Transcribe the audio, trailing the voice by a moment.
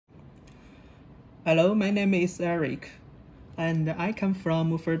Hello, my name is Eric, and I come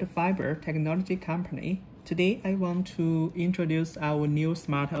from Further Fiber Technology Company. Today, I want to introduce our new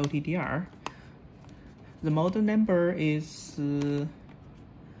smart OTDR. The model number is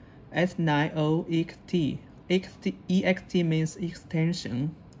S90EXT. EXT means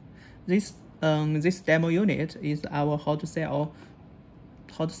extension. This demo unit is our hot cell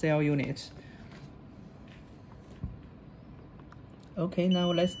unit. Okay,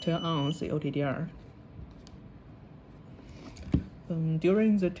 now let's turn on the OTDR.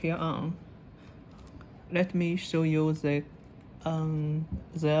 During the turn on, let me show you the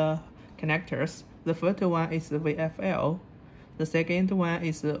connectors. The first one is the VFL. The second one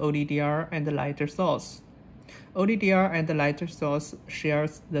is the OTDR and the lighter source. OTDR and the lighter source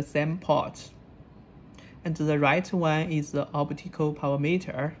shares the same port. And the right one is the optical power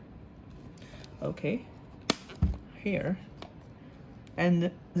meter. Okay, here.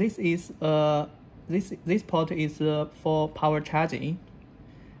 And this is this port is for power charging,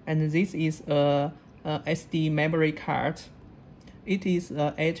 and this is a SD memory card. It is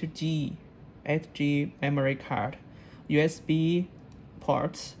a 8G memory card, USB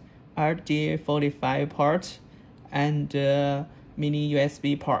ports, RJ45 port, and mini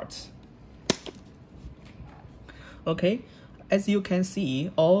USB ports. Okay, as you can see,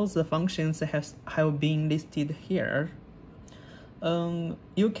 all the functions have been listed here.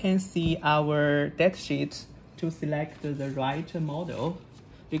 You can see our datasheet to select the right model,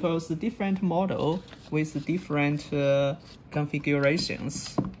 because the different model with different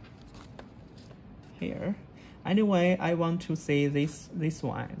configurations. Here, anyway, I want to say this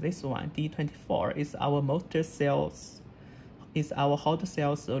one D24 is our hot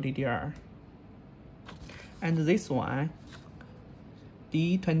cells OTDR, and this one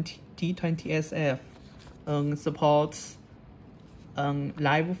D20SF supports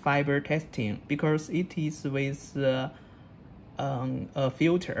live fiber testing because it is with a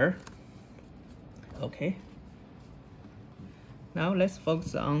filter. Okay. Now let's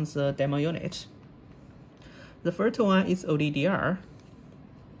focus on the demo unit. The first one is OTDR,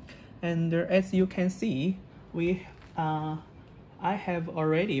 and as you can see, I have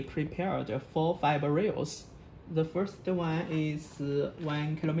already prepared 4 fiber rails. The first one is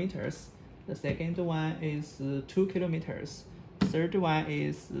 1 kilometer. The second one is 2 kilometers. Third one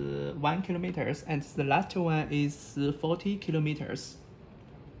is 1 kilometer, and the last one is 40 kilometers.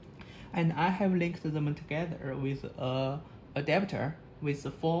 And I have linked them together with a adapter with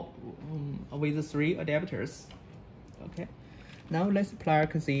 3 adapters. Okay. Now let's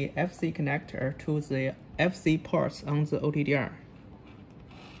plug the FC connector to the FC ports on the OTDR.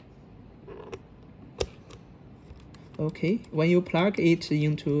 Okay. When you plug it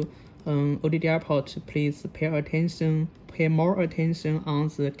into OTDR port, please pay more attention on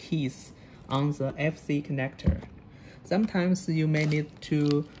the keys on the FC connector. Sometimes you may need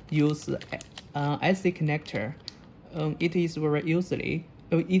to use IC connector. It is very easily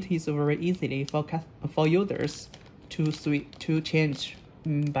for users to change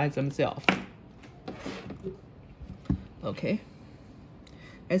by themselves. Okay.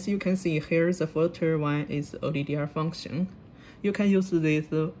 As you can see here, the first one is OTDR function. You can use this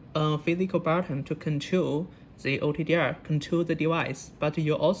physical button to control the OTDR, control the device, but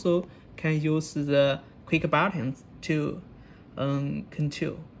you also can use the quick buttons to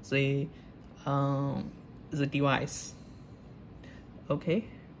control the device. Okay.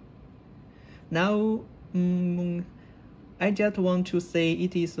 Now, I just want to say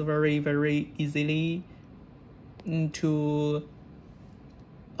it is very easily to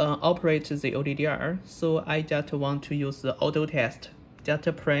operate the OTDR, so I just want to use the auto test. Just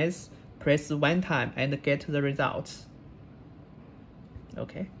press one time and get the results.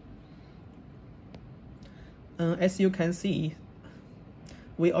 Okay. As you can see,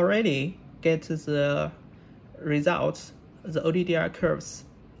 we already get the results, the OTDR curves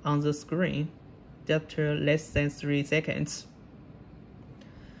on the screen, just less than 3 seconds.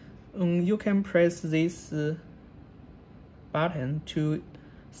 You can press this button to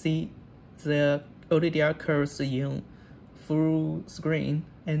see the OTDR curves in full screen,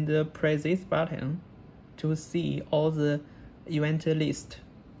 and press this button to see all the event list.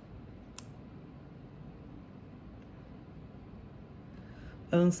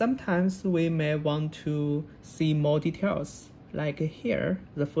 Sometimes we may want to see more details, like here,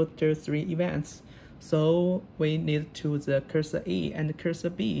 the first 3 events. So we need to the cursor A and cursor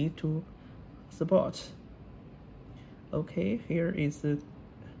B to support. Okay, here is the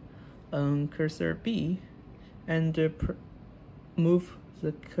cursor B, and move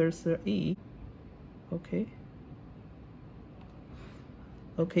the cursor A. Okay.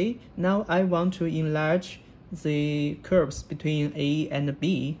 Okay, now I want to enlarge the curves between A and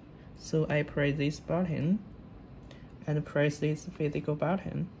B. So I press this button and press this physical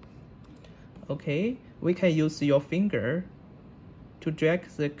button. Okay, we can use your finger to drag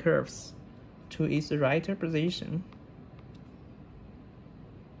the curves to its right position.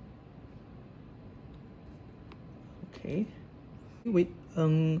 Okay, we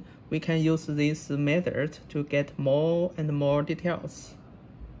can use this method to get more and more details.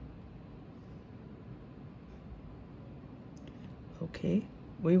 Okay,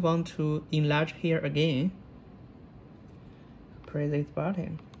 we want to enlarge here again. Press this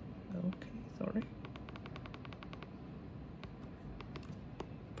button. Okay, sorry.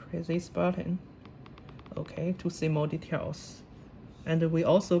 Press this button. Okay, to see more details. And we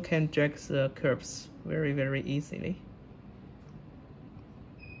also can drag the curves very easily.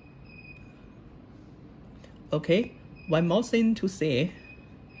 Okay, one more thing to say.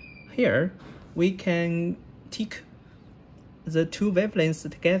 Here, we can tick the two wavelengths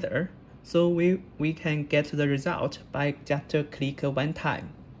together, so we can get the result by just click one time.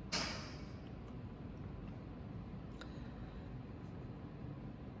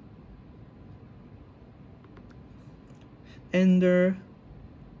 And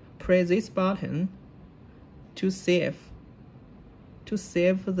press this button to save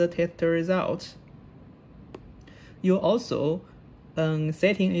the test result. You also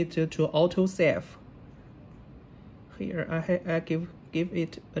setting it to auto save. Here I give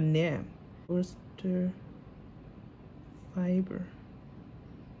it a name. First fiber.ca.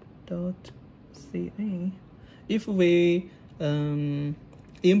 If we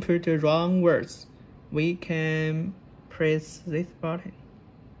input the wrong words, we can press this button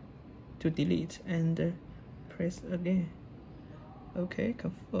to delete and press again. Okay,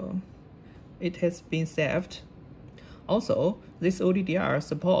 confirm. It has been saved. Also, this OTDR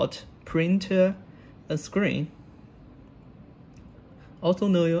supports print a screen, also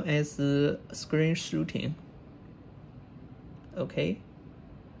known as screenshotting. Okay,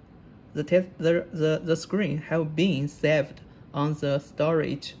 the screen have been saved on the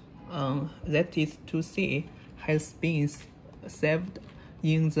storage. That is to say, has been saved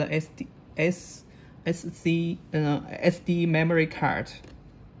in the SD memory card.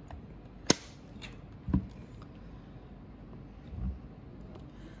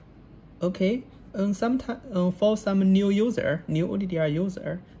 Okay, for some new OTDR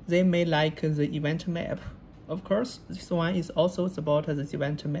user, they may like the event map. Of course, this one is also about the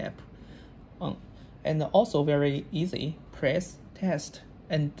event map. And also very easy. Press, test,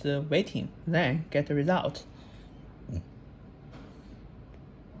 and waiting, then get the result.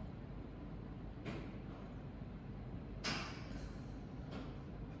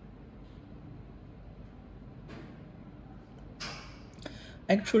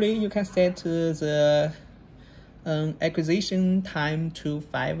 Actually, you can set the acquisition time to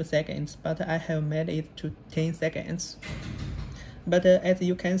 5 seconds, but I have made it to 10 seconds. But as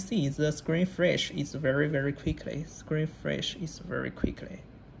you can see, the screen refresh is very quickly.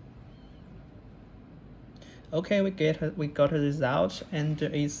 Okay, we got a result and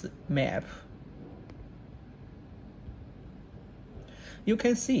its map. You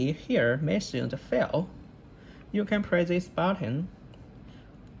can see here mentioned file. You can press this button.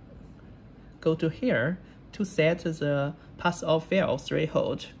 Go to here to set the pass of fail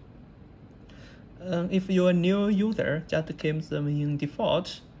threshold. If you're a new user, just keep them in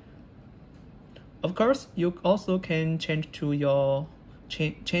default. Of course, you also can change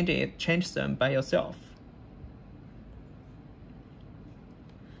them by yourself.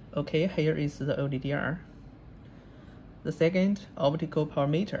 Okay, here is the OTDR. The second, optical power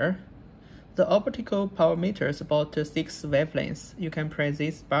meter. The optical power meter is about 6 wavelengths. You can press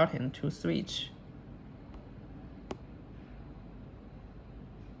this button to switch.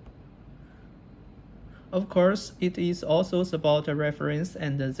 Of course, it is also about a reference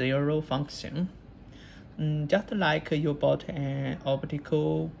and zero function. Just like you bought an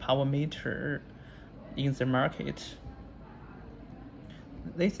optical power meter in the market.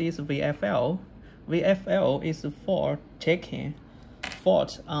 This is VFL. VFL is for checking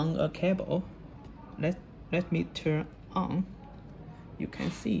fault on a cable. Let me turn on. You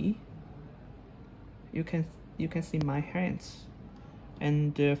can see my hands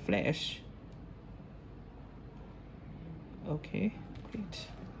and flash. Okay, great.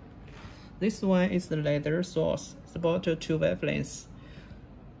 This one is the laser source. It's about 2 wavelengths,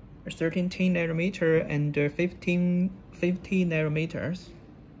 13 nanometer and 50 nanometers.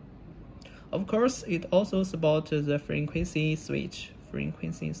 Of course, it also supports the frequency switch,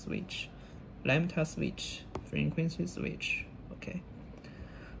 lambda switch, frequency switch. Okay.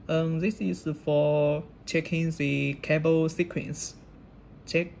 This is for checking the cable sequence.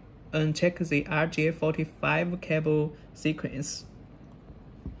 Check the RJ45 cable sequence.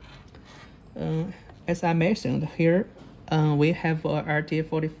 As I mentioned here, we have a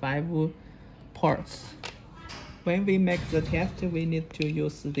RJ45 ports. When we make the test, we need to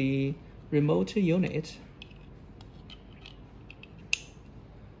use the remote unit.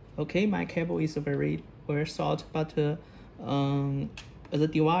 Okay, my cable is very short, but the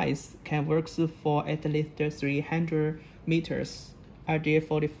device can work for at least 300 meters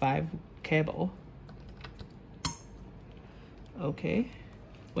RJ45 cable. Okay,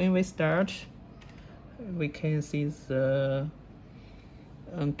 when we start, we can see the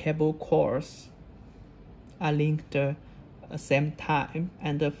cable cores are linked same time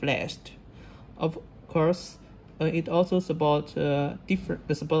and flashed. Of course, it also supports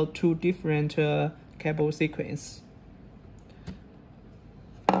two different cable sequence.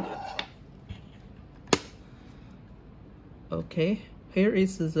 Okay, here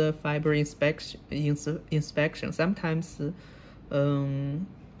is the fiber inspection. Sometimes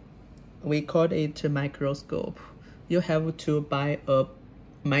we call it microscope. You have to buy a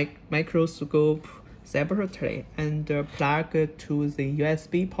microscope separately and plug to the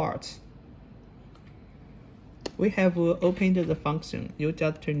USB port. We have opened the function. You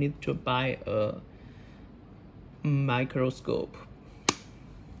just need to buy a microscope.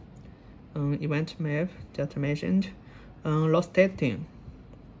 Event map, just mentioned. Loss testing.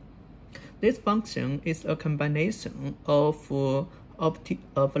 This function is a combination of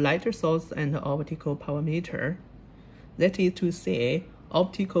light source and optical power meter. That is to say,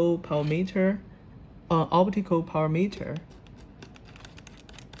 optical power meter and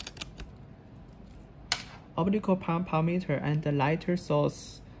the light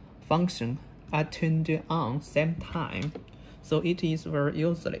source function are turned on same time, so it is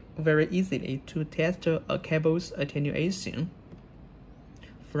very easily to test a cable's attenuation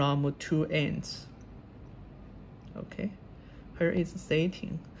from two ends. Okay, here is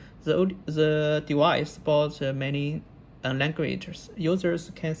setting. The device supports many languages. Users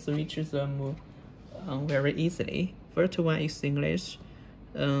can switch them very easily. First one is English,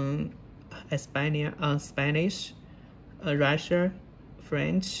 Spanish, Russia,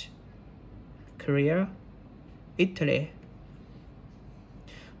 French, Korea, Italy.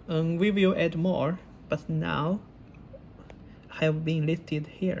 We will add more, but now have been listed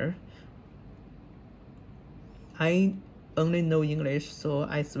here. I only know English, so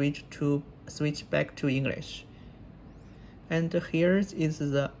I switch back to English. And here is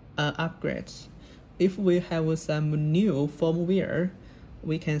the upgrades. If we have some new firmware,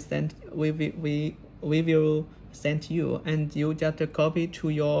 we will send you, and you just copy to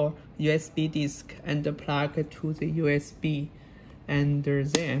your USB disk and plug to the USB, and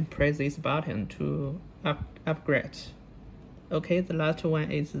then press this button to upgrade. Okay, the last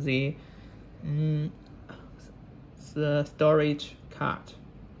one is the storage card.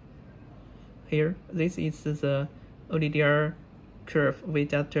 Here, this is the OTDR curve we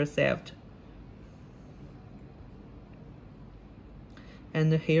just saved.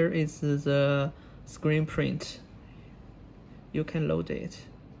 And here is the screen print. You can load it.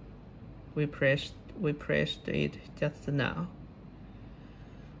 We pressed it just now.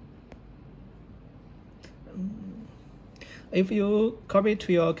 If you copy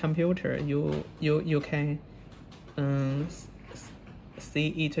to your computer, you can see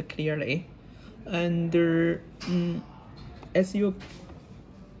it clearly. And as you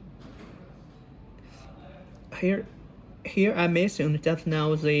here I mentioned just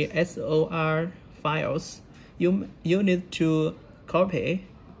now the SOR files. You need to copy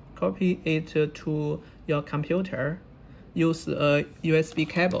it to your computer. Use a USB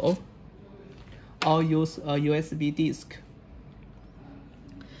cable or use a USB disk,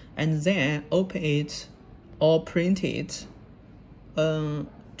 and then open it or print it to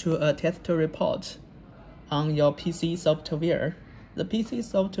a test report on your PC software. The PC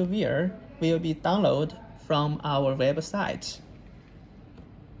software will be downloaded from our website.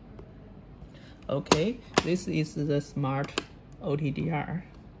 Okay, this is the smart OTDR.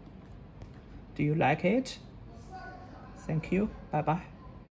 Do you like it? Thank you. Bye-bye.